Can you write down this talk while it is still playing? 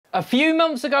A few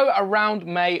months ago, around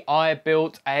May, I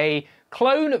built a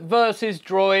Clone versus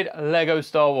Droid Lego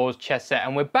Star Wars chess set,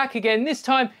 and we're back again, this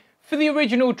time for the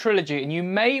original trilogy. And you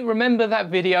may remember that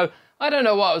video. I don't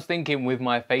know what I was thinking with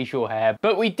my facial hair,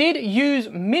 but we did use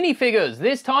minifigures.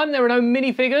 This time there are no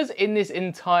minifigures in this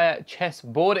entire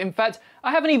chessboard. In fact,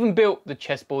 I haven't even built the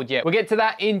chessboard yet. We'll get to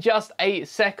that in just a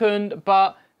second,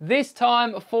 but this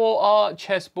time for our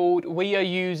chessboard, we are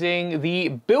using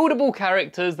the buildable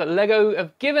characters that LEGO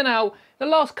have given out the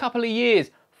last couple of years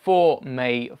for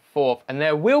May 4th. And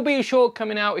there will be a short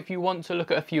coming out if you want to look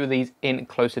at a few of these in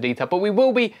closer detail, but we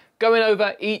will be going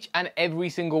over each and every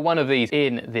single one of these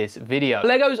in this video.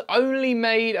 LEGO's only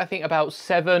made, I think, about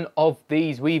 7 of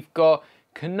these. We've got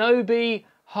Kenobi,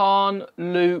 Han,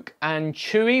 Luke, and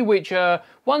Chewie, which are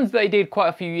ones they did quite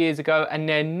a few years ago. And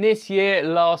then this year,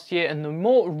 last year, and the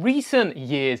more recent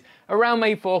years, around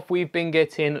May 4th, we've been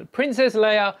getting Princess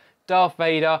Leia, Darth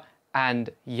Vader, and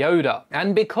Yoda.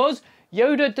 And because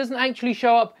Yoda doesn't actually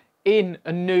show up in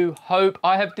A New Hope,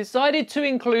 I have decided to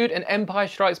include an Empire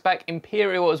Strikes Back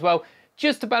Imperial as well,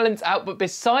 just to balance out. But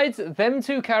besides them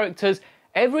two characters,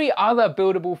 every other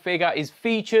buildable figure is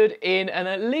featured in and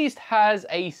at least has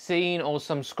a scene or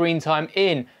some screen time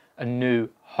in A New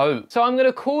Hope. So I'm going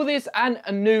to call this A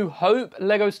New Hope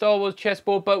Lego Star Wars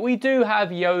chessboard, but we do have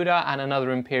Yoda and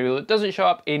another Imperial that doesn't show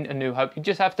up in A New Hope. You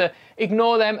just have to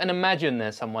ignore them and imagine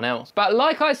there's someone else. But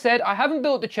like I said, I haven't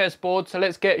built the chessboard, so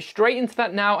let's get straight into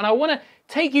that now. And I want to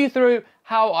take you through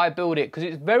how I build it, because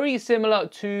it's very similar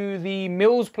to the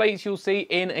Mills plates you'll see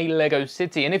in a Lego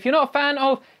City. And if you're not a fan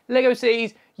of Lego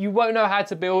Cities, you won't know how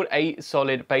to build a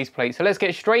solid base plate. So let's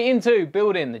get straight into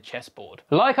building the chessboard.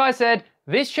 Like I said,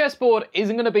 this chessboard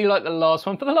isn't going to be like the last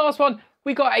one. For the last one,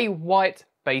 we got a white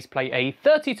base plate, a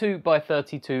 32 by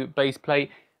 32 base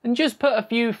plate, and just put a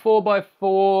few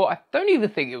 4x4. I don't even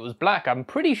think it was black. I'm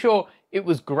pretty sure it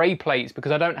was grey plates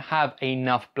because I don't have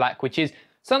enough black, which is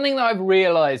something that I've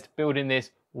realized building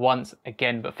this once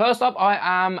again. But first up, I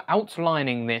am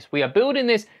outlining this. We are building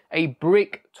this a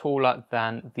brick taller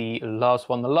than the last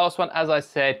one. The last one, as I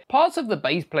said, parts of the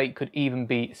base plate could even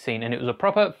be seen, and it was a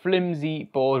proper flimsy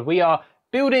board. We are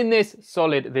building this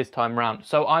solid this time round.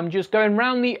 So I'm just going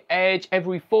round the edge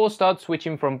every 4 studs,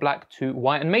 switching from black to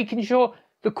white and making sure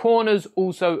the corners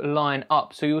also line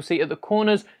up. So you'll see at the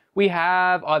corners, we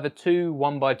have either 2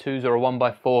 1x2s or a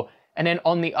 1x4. And then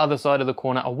on the other side of the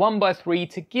corner, a 1x3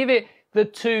 to give it the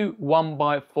 2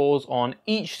 1x4s on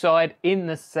each side in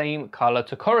the same color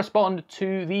to correspond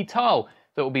to the tile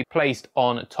that will be placed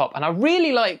on top. And I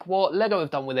really like what LEGO have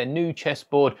done with their new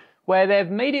chessboard, where they've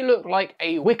made it look like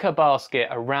a wicker basket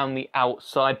around the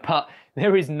outside, but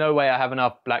there is no way I have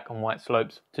enough black and white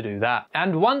slopes to do that.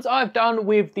 And once I've done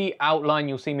with the outline,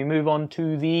 you'll see me move on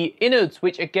to the innards,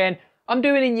 which again, I'm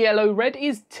doing in yellow. Red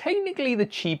is technically the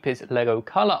cheapest Lego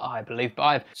color, I believe, but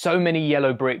I have so many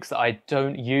yellow bricks that I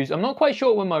don't use. I'm not quite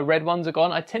sure when my red ones are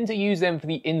gone. I tend to use them for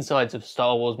the insides of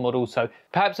Star Wars models, so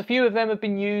perhaps a few of them have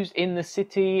been used in the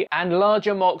city and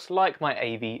larger mocks like my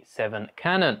AV7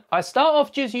 cannon. I start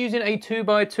off just using a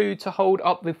 2x2 to hold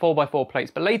up the 4x4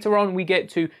 plates, but later on we get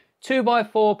to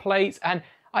 2x4 plates, and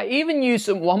I even use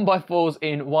some 1x4s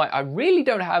in white. I really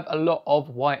don't have a lot of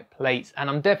white plates, and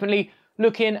I'm definitely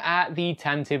looking at the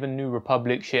Tantive and New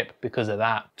Republic ship because of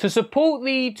that. To support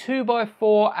the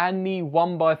 2x4 and the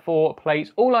 1x4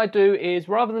 plates, all I do is,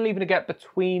 rather than leaving a gap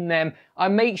between them, I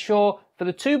make sure for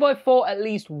the 2x4 at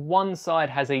least one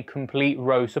side has a complete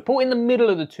row supporting the middle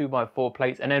of the 2x4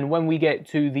 plates. And then when we get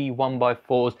to the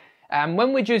 1x4s, and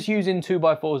when we're just using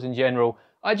 2x4s in general,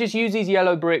 I just use these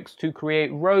yellow bricks to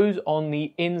create rows on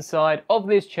the inside of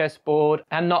this chessboard.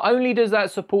 And not only does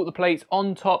that support the plates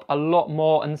on top a lot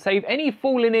more and save any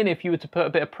falling in if you were to put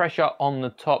a bit of pressure on the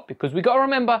top, because we got to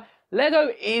remember, Lego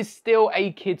is still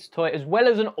a kid's toy as well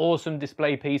as an awesome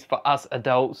display piece for us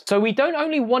adults. So we don't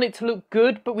only want it to look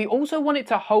good, but we also want it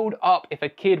to hold up if a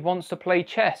kid wants to play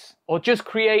chess or just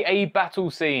create a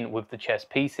battle scene with the chess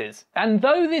pieces. And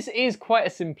though this is quite a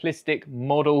simplistic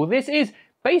model, this is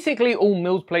basically all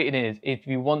Mills plating is if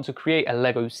you want to create a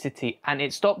Lego city, and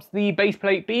it stops the base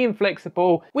plate being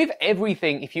flexible with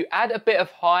everything. If you add a bit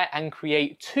of height and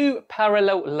create 2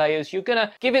 parallel layers, you're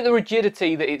gonna give it the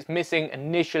rigidity that it's missing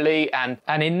initially, and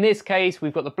in this case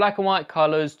we've got the black and white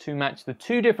colors to match the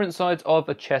 2 different sides of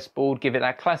a chessboard, give it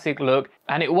that classic look,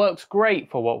 and it works great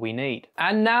for what we need.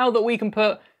 And now that we can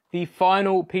put the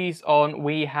final piece on,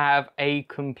 we have a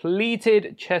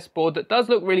completed chessboard that does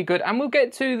look really good, and we'll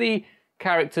get to the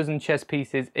characters and chess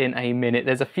pieces in a minute.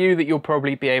 There's a few that you'll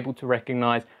probably be able to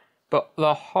recognize, but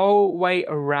the whole way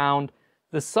around,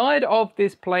 the side of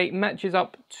this plate matches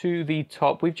up to the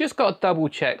top. We've just got to double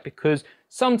check because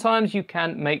sometimes you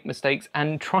can make mistakes,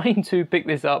 and trying to pick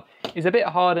this up is a bit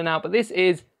harder now, but this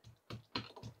is,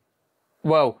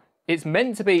 well, it's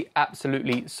meant to be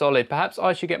absolutely solid. Perhaps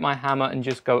I should get my hammer and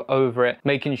just go over it,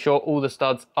 making sure all the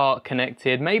studs are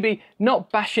connected. Maybe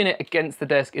not bashing it against the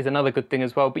desk is another good thing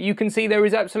as well, but you can see there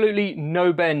is absolutely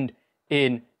no bend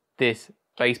in this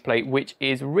base plate, which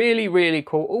is really, really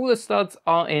cool. All the studs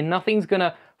are in, nothing's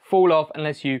gonna fall off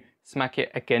unless you smack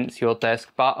it against your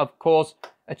desk. But of course,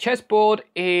 a chessboard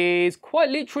is quite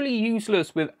literally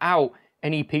useless without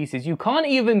any pieces. You can't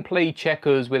even play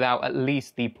checkers without at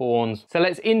least the pawns. So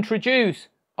let's introduce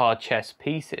our chess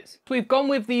pieces. We've gone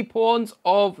with the pawns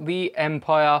of the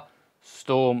Empire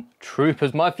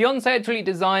Stormtroopers. My fiance actually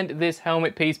designed this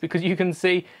helmet piece because you can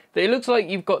see that it looks like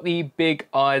you've got the big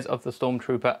eyes of the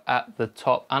Stormtrooper at the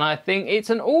top. And I think it's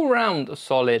an all-round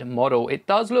solid model. It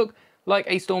does look like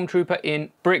a Stormtrooper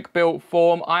in brick built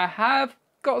form. I have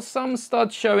got some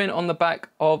studs showing on the back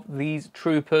of these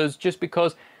troopers just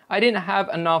because I didn't have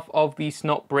enough of the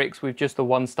snot bricks with just the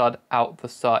one stud out the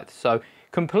side. So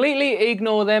completely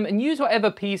ignore them and use whatever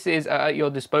pieces are at your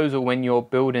disposal when you're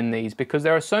building these, because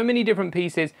there are so many different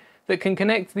pieces that can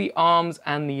connect the arms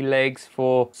and the legs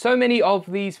for so many of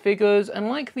these figures. And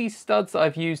like these studs that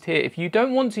I've used here, if you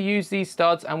don't want to use these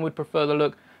studs and would prefer the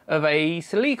look of a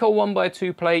Celeco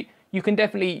 1x2 plate, you can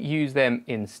definitely use them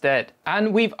instead.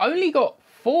 And we've only got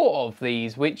 4 of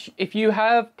these, which if you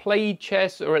have played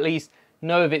chess or at least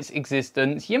know of its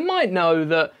existence, you might know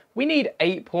that we need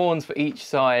 8 pawns for each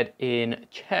side in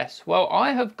chess. Well,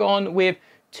 I have gone with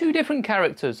 2 different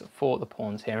characters for the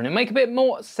pawns here, and it'll make a bit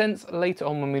more sense later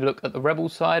on when we look at the rebel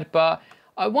side, but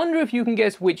I wonder if you can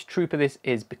guess which trooper this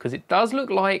is, because it does look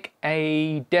like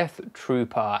a Death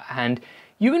Trooper, and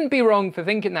you wouldn't be wrong for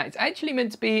thinking that. It's actually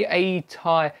meant to be a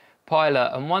TIE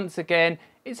pilot, and once again,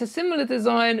 it's a similar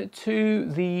design to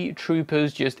the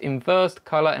troopers, just inversed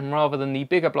colour, and rather than the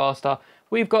bigger blaster,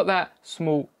 we've got that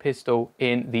small pistol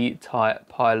in the TIE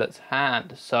pilot's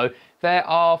hand. So there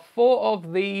are 4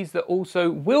 of these that also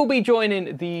will be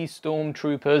joining the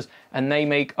Stormtroopers, and they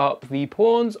make up the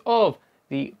pawns of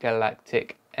the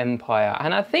Galactic Empire.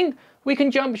 And I think we can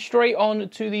jump straight on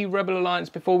to the Rebel Alliance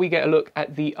before we get a look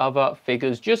at the other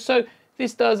figures, just so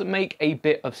this does make a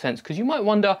bit of sense, because you might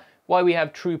wonder why we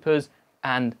have troopers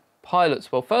and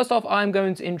pilots. Well, first off, I'm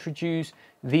going to introduce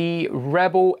the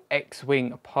Rebel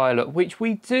X-Wing pilot, which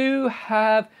we do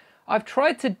have. I've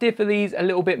tried to differ these a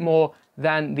little bit more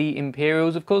than the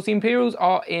Imperials. Of course, the Imperials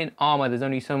are in armor. There's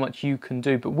only so much you can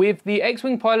do. But with the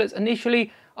X-Wing pilots,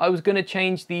 initially, I was going to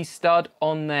change the stud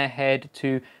on their head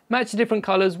to match the different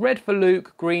colors, red for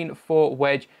Luke, green for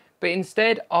Wedge. But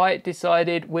instead, I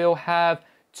decided we'll have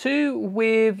 2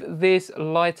 with this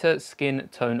lighter skin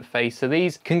tone face. So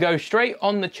these can go straight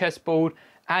on the chessboard,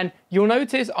 and you'll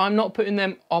notice I'm not putting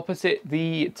them opposite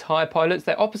the TIE pilots.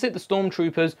 They're opposite the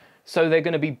Stormtroopers, so they're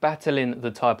going to be battling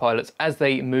the TIE pilots as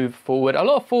they move forward. A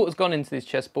lot of thought has gone into this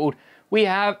chessboard. We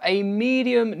have a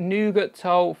medium nougat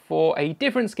tile for a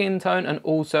different skin tone and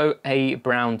also a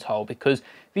brown tile, because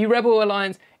the Rebel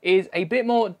Alliance is a bit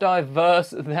more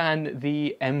diverse than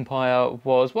the Empire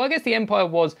was. Well, I guess the Empire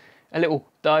was a little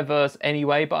diverse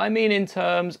anyway, but I mean in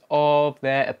terms of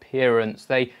their appearance.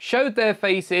 They showed their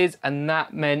faces, and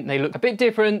that meant they looked a bit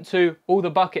different to all the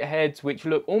bucket heads, which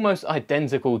look almost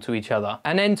identical to each other.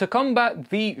 And then to combat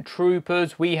the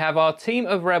troopers, we have our team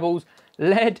of rebels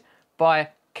led by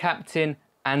Captain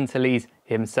Antilles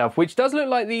himself, which does look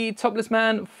like the topless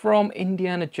man from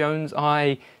Indiana Jones.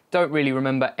 I don't really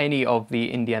remember any of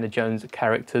the Indiana Jones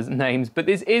characters' names, but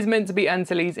this is meant to be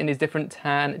Antilles in his different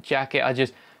tan jacket. I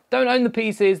just don't own the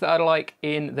pieces that I like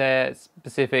in their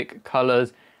specific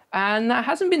colours, and that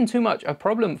hasn't been too much a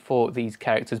problem for these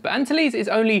characters. But Antilles is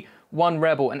only 1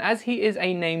 rebel, and as he is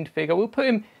a named figure, we'll put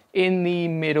him in the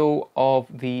middle of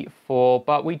the 4,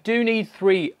 but we do need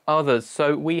 3 others.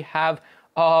 So we have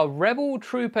our rebel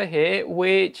trooper here,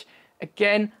 which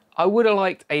again, I would have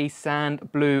liked a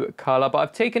sand blue colour, but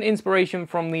I've taken inspiration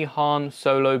from the Han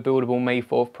Solo buildable May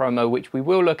 4th promo, which we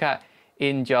will look at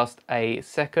in just a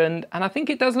second, and I think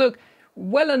it does look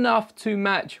well enough to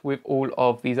match with all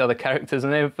of these other characters.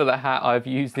 And then for the hat, I've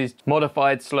used this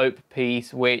modified slope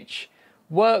piece, which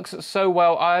works so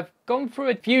well. I've gone through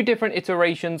a few different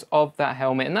iterations of that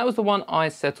helmet, and that was the one I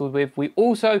settled with. We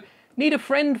also need a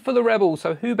friend for the Rebel,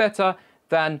 so who better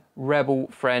than Rebel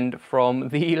Friend from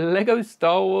the Lego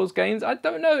Star Wars games? I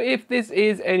don't know if this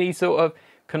is any sort of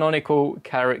canonical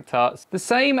character. The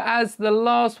same as the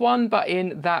last one, but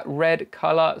in that red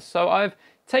color. So I've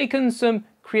taken some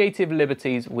creative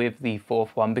liberties with the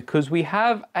fourth one because we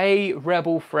have a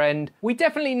rebel friend. We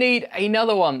definitely need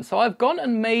another one. So I've gone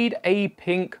and made a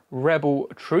pink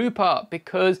rebel trooper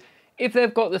because if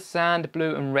they've got the sand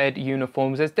blue and red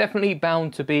uniforms, there's definitely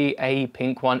bound to be a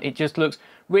pink one. It just looks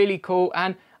really cool.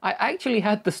 And I actually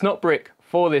had the snot brick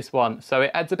for this one. So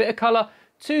it adds a bit of color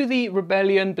to the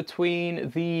rebellion between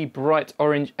the bright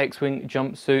orange X-Wing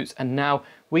jumpsuits. And now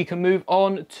we can move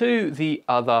on to the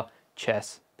other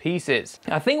chess pieces.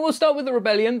 I think we'll start with the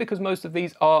rebellion because most of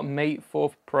these are May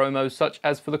 4th promos, such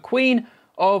as for the Queen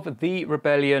of the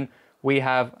Rebellion, we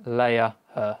have Leia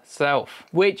herself,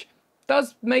 which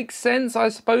does make sense. I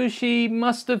suppose she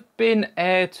must have been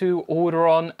heir to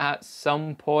Alderaan at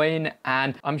some point,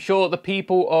 and I'm sure the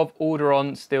people of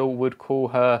Alderaan still would call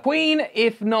her Queen,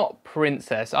 if not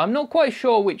Princess. I'm not quite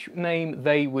sure which name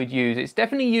they would use. It's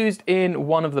definitely used in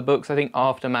one of the books. I think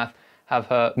Aftermath have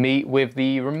her meet with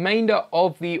the remainder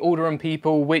of the Alderaan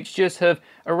people, which just have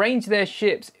arranged their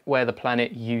ships where the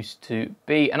planet used to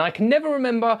be. And I can never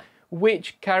remember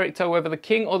which character, whether the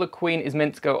king or the queen, is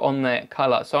meant to go on their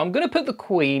colour. So I'm going to put the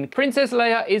queen. Princess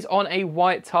Leia is on a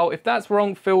white tile. If that's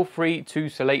wrong, feel free to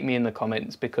salate me in the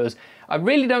comments because I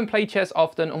really don't play chess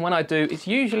often, and when I do, it's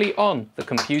usually on the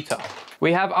computer.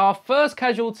 We have our first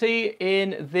casualty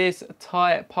in this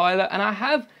TIE pilot, and I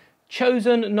have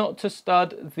chosen not to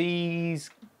stud these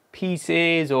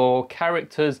pieces or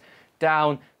characters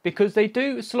down because they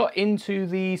do slot into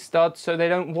the studs so they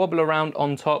don't wobble around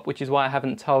on top, which is why I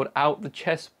haven't tiled out the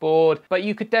chessboard. But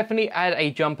you could definitely add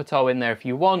a jumper tile in there if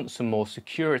you want some more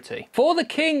security. For the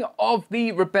King of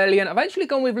the Rebellion, I've actually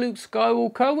gone with Luke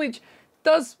Skywalker, which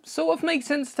does sort of make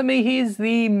sense to me. He is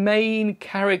the main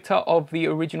character of the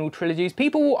original trilogies.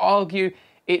 People will argue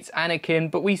it's Anakin,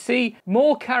 but we see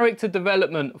more character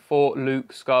development for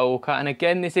Luke Skywalker. And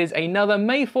again, this is another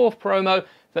May 4th promo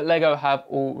that LEGO have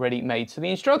already made. So the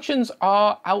instructions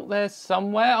are out there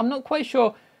somewhere. I'm not quite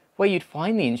sure where you'd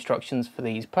find the instructions for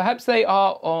these. Perhaps they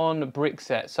are on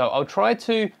Brickset. So I'll try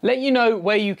to let you know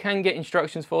where you can get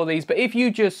instructions for these. But if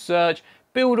you just search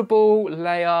buildable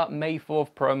Leia May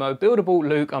 4th promo, buildable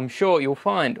Luke, I'm sure you'll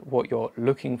find what you're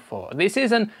looking for. This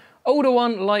is an older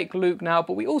one like Luke now,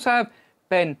 but we also have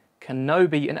Ben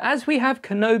Kenobi. And as we have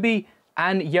Kenobi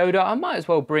and Yoda, I might as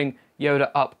well bring Yoda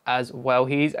up as well.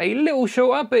 He's a little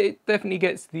shorter, but it definitely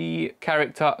gets the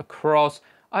character across.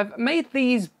 I've made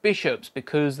these bishops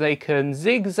because they can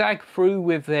zigzag through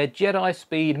with their Jedi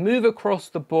speed, move across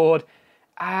the board,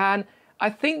 and I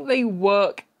think they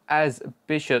work as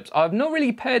bishops. I've not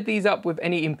really paired these up with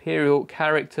any Imperial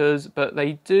characters, but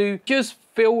they do just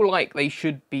feel like they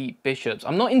should be bishops.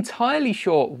 I'm not entirely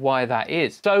sure why that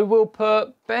is. So we'll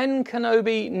put Ben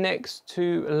Kenobi next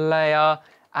to Leia,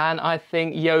 and I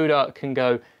think Yoda can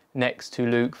go next to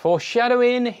Luke,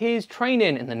 foreshadowing his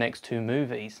training in the next two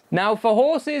movies. Now for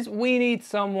horses, we need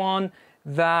someone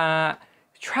that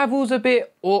travels a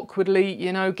bit awkwardly,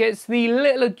 you know, gets the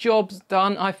littler jobs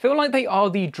done. I feel like they are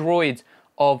the droids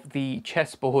of the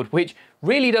chessboard, which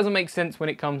really doesn't make sense when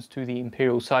it comes to the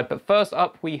Imperial side. But first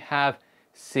up, we have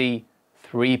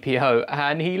C-3PO,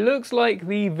 and he looks like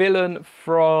the villain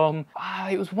from,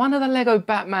 it was one of the Lego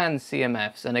Batman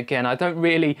CMFs. And again, I don't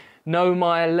really know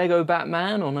my Lego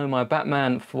Batman, or know my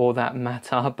Batman for that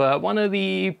matter, but one of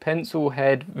the pencil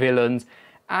head villains.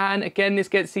 And again, this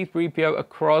gets C-3PO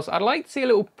across. I'd like to see a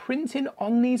little printing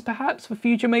on these perhaps for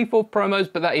future May 4th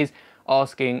promos, but that is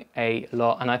asking a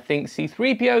lot. And I think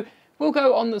C-3PO will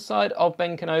go on the side of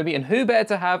Ben Kenobi, and who better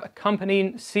to have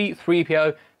accompanying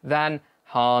C-3PO than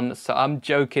Han? So I'm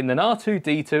joking, than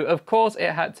R2-D2. Of course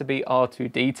it had to be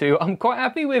R2-D2. I'm quite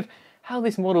happy with how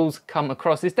this model's come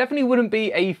across. This definitely wouldn't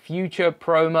be a future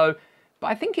promo, but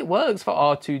I think it works for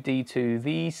R2-D2.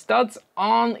 The studs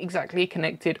aren't exactly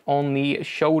connected on the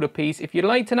shoulder piece. If you'd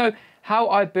like to know how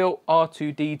I built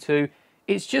R2-D2,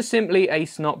 it's just simply a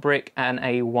snot brick and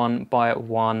a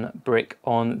 1x1 brick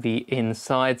on the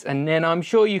insides, and then I'm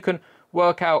sure you can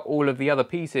work out all of the other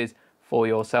pieces for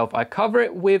yourself. I cover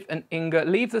it with an ingot,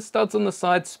 leave the studs on the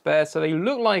side spare so they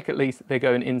look like at least they're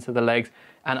going into the legs,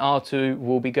 and R2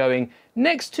 will be going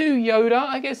next to Yoda.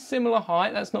 I guess similar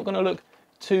height, that's not going to look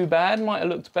too bad. Might have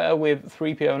looked better with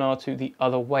 3PO and R2 the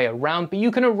other way around, but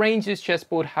you can arrange this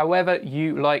chessboard however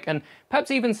you like, and perhaps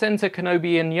even center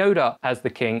Kenobi and Yoda as the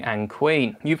king and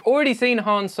queen. You've already seen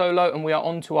Han Solo, and we are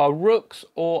on to our rooks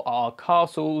or our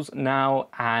castles now,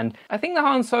 and I think the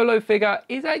Han Solo figure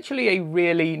is actually a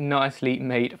really nicely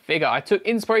made figure. I took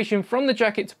inspiration from the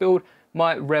jacket to build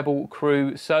my Rebel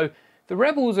crew, so the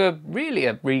Rebels are really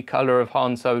a recolor of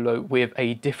Han Solo with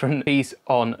a different piece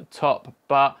on top,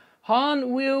 but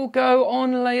Han will go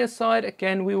on Leia's side.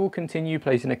 Again, we will continue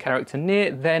placing a character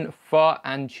near, then far,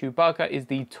 and Chewbacca is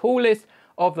the tallest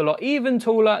of the lot, even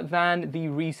taller than the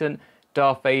recent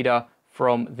Darth Vader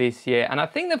from this year. And I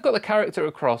think they've got the character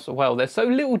across well. There's so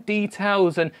little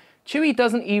details, and Chewie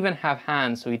doesn't even have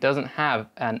hands, so he doesn't have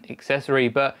an accessory,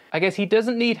 but I guess he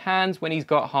doesn't need hands when he's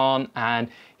got Han, and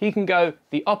he can go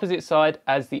the opposite side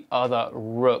as the other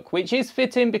Rook, which is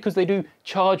fitting because they do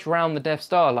charge around the Death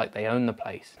Star like they own the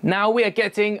place. Now we are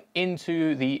getting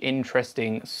into the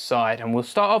interesting side, and we'll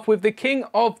start off with the King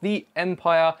of the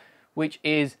Empire, which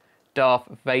is Darth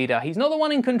Vader. He's not the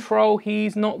one in control,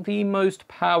 he's not the most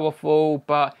powerful,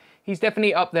 but he's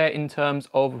definitely up there in terms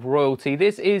of royalty.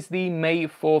 This is the May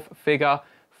 4th figure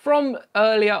from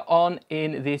earlier on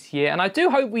in this year, and I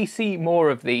do hope we see more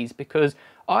of these because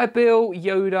I built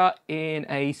Yoda in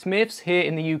a Smith's here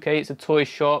in the UK. It's a toy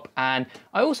shop, and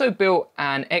I also built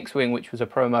an X-Wing, which was a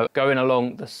promo going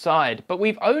along the side, but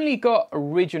we've only got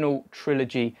original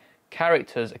trilogy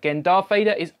characters. Again, Darth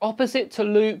Vader is opposite to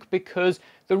Luke because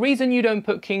the reason you don't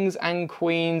put kings and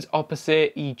queens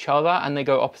opposite each other and they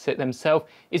go opposite themselves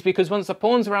is because once the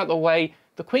pawns are out the way,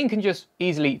 the queen can just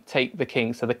easily take the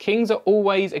king. So the kings are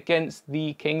always against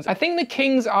the kings. I think the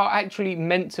kings are actually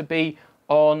meant to be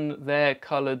on their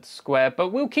coloured square, but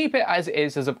we'll keep it as it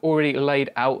is, as I've already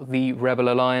laid out the Rebel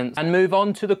Alliance, and move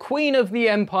on to the Queen of the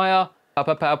Empire,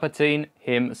 Papa Palpatine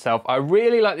himself. I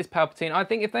really like this Palpatine. I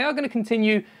think if they are going to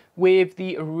continue with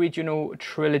the original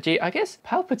trilogy, I guess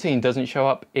Palpatine doesn't show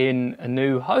up in A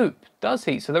New Hope, does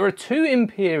he? So there are two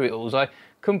Imperials. I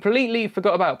completely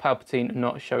forgot about Palpatine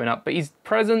not showing up, but his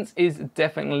presence is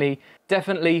definitely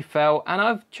felt, and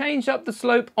I've changed up the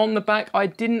slope on the back. I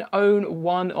didn't own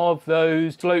one of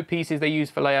those slope pieces they use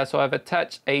for Leia, so I've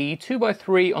attached a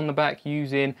 2x3 on the back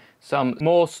using some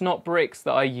more snot bricks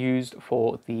that I used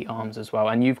for the arms as well.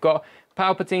 And you've got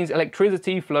Palpatine's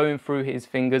electricity flowing through his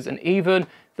fingers, and even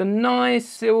the nice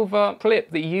silver clip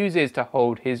that he uses to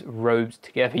hold his robes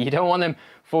together. You don't want them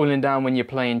falling down when you're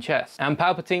playing chess. And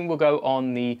Palpatine will go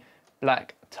on the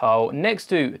black tile next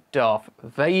to Darth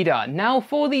Vader. Now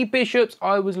for the bishops,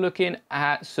 I was looking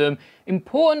at some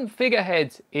important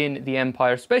figureheads in the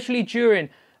Empire, especially during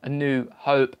A New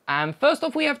Hope. And first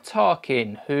off, we have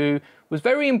Tarkin, who was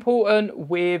very important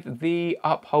with the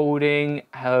upholding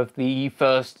of the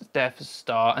first Death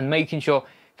Star and making sure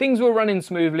things were running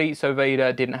smoothly so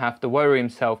Vader didn't have to worry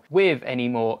himself with any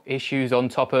more issues on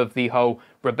top of the whole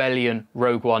Rebellion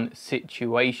Rogue One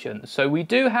situation. So we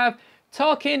do have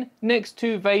Tarkin next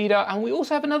to Vader, and we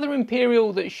also have another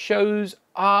Imperial that shows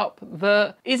up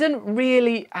that isn't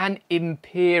really an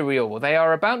Imperial. They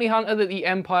are a bounty hunter that the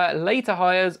Empire later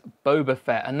hires, Boba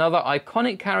Fett, another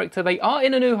iconic character. They are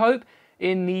in A New Hope,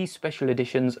 in the special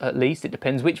editions at least. It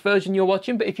depends which version you're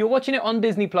watching, but if you're watching it on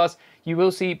Disney Plus, you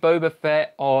will see Boba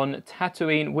Fett on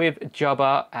Tatooine with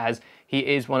Jabba, as he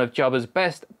is one of Jabba's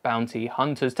best bounty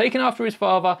hunters, taken after his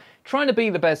father, trying to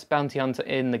be the best bounty hunter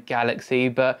in the galaxy,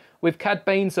 but with Cad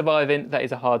Bane surviving, that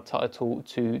is a hard title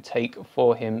to take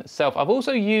for himself. I've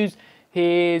also used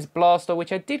his blaster,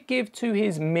 which I did give to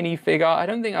his minifigure. I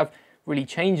don't think I've really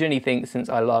changed anything since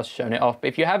I last shown it off, but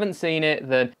if you haven't seen it,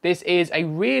 then this is a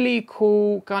really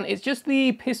cool gun. It's just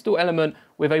the pistol element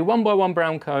with a 1x1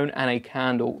 brown cone and a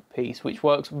candle piece, which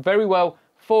works very well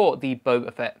for the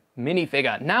Boba Fett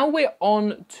minifigure. Now we're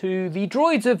on to the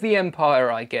droids of the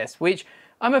Empire, I guess, which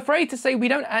I'm afraid to say we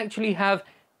don't actually have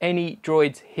any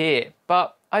droids here,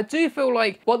 but I do feel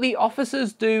like what the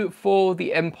officers do for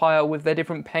the Empire with their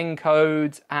different pen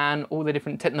codes and all the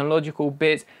different technological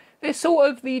bits, they're sort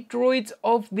of the droids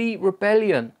of the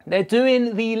Rebellion. They're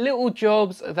doing the little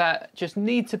jobs that just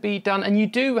need to be done, and you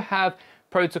do have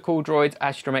protocol droids,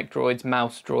 astromech droids,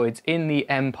 mouse droids in the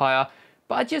Empire,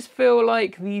 but I just feel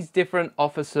like these different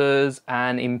officers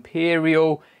and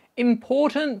Imperial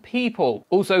important people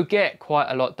also get quite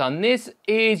a lot done. This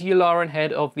is Yularen,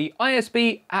 head of the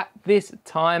ISB at this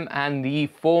time, and the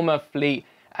former Fleet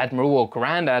Admiral, or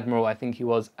Grand Admiral I think he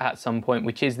was at some point,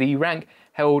 which is the rank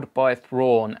held by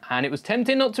Thrawn. And it was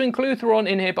tempting not to include Thrawn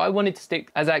in here, but I wanted to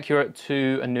stick as accurate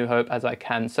to A New Hope as I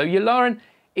can. So Yularen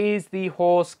is the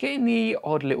horse, getting the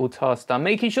odd little task done,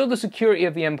 making sure the security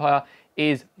of the Empire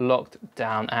is locked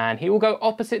down, and he will go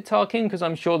opposite Tarkin because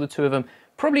I'm sure the two of them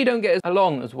probably don't get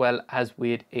along as well as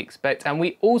we'd expect. And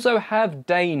we also have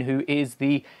Dane, who is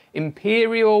the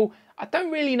Imperial. I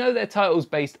don't really know their titles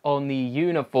based on the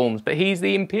uniforms, but he's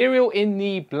the Imperial in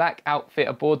the black outfit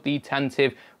aboard the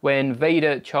Tantive when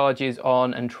Vader charges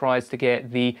on and tries to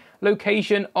get the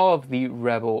location of the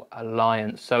Rebel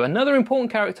Alliance. So another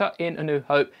important character in A New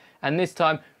Hope, and this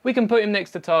time we can put him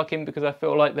next to Tarkin because I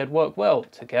feel like they'd work well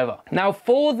together. Now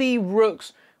for the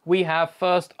Rooks, we have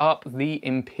first up the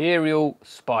Imperial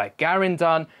Spy, Garin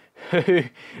Dun, who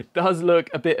does look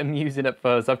a bit amusing at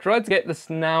first. I've tried to get the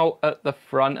snout at the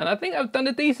front, and I think I've done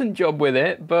a decent job with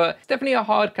it, but it's definitely a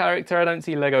hard character. I don't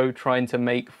see LEGO trying to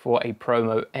make for a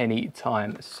promo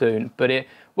anytime soon, but it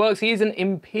works. He is an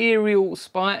Imperial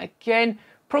Spy. Again,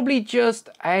 probably just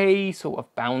a sort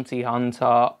of bounty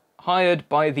hunter hired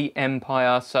by the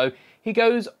Empire, so he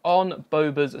goes on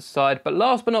Boba's side. But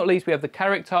last but not least, we have the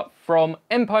character from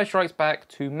Empire Strikes Back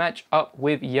to match up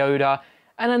with Yoda,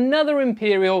 and another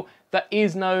Imperial that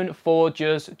is known for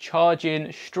just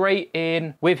charging straight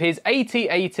in with his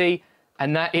AT-AT,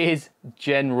 and that is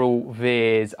General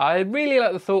Veers. I really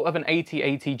like the thought of an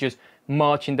AT-AT just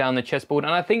marching down the chessboard,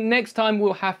 and I think next time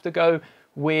we'll have to go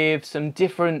with some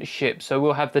different ships. So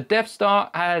we'll have the Death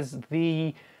Star as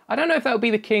the, I don't know if that would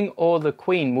be the King or the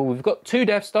Queen. Well, we've got 2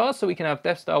 Death Stars, so we can have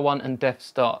Death Star 1 and Death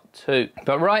Star 2.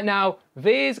 But right now,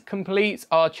 Veers completes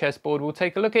our chessboard. We'll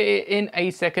take a look at it in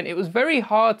a second. It was very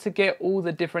hard to get all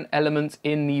the different elements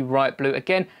in the right blue.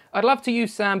 Again, I'd love to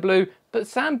use Sand Blue, but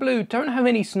Sand Blue don't have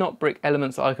any snot brick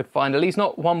elements that I could find, at least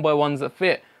not 1x1s that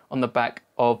fit on the back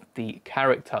of the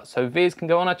character. So Veers can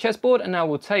go on our chessboard, and now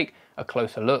we'll take a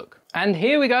closer look. And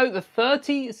here we go, the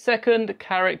 32nd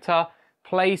character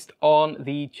placed on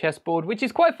the chessboard, which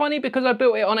is quite funny because I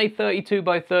built it on a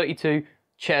 32x32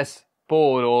 chess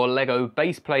board, or Lego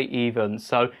base plate even.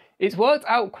 So it's worked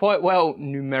out quite well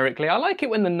numerically. I like it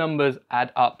when the numbers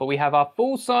add up. But we have our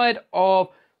full side of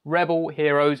Rebel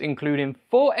heroes, including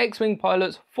 4 X-Wing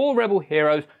pilots, 4 Rebel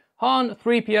heroes, Han,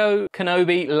 3PO,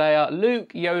 Kenobi, Leia,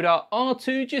 Luke, Yoda,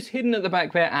 R2 just hidden at the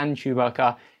back there, and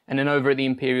Chewbacca. And then over at the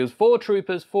Imperials, 4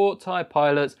 troopers, 4 TIE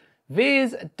pilots,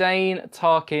 Veers, Dane,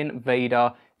 Tarkin,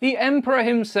 Vader, the Emperor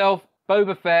himself,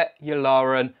 Boba Fett,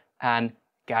 Yularen, and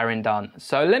Garin Dun.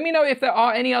 So let me know if there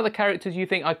are any other characters you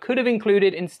think I could have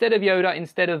included instead of Yoda,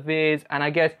 instead of Veers, and I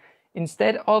guess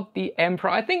instead of the Emperor.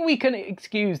 I think we can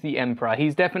excuse the Emperor.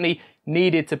 He's definitely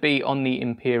needed to be on the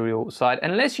Imperial side,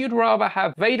 unless you'd rather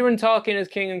have Vader and Tarkin as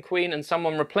King and Queen and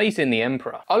someone replacing the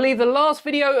Emperor. I'll leave the last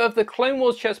video of the Clone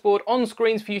Wars chessboard on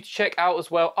screens for you to check out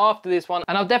as well after this one,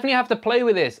 and I'll definitely have to play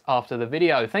with this after the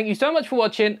video. Thank you so much for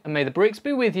watching, and may the bricks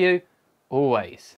be with you always.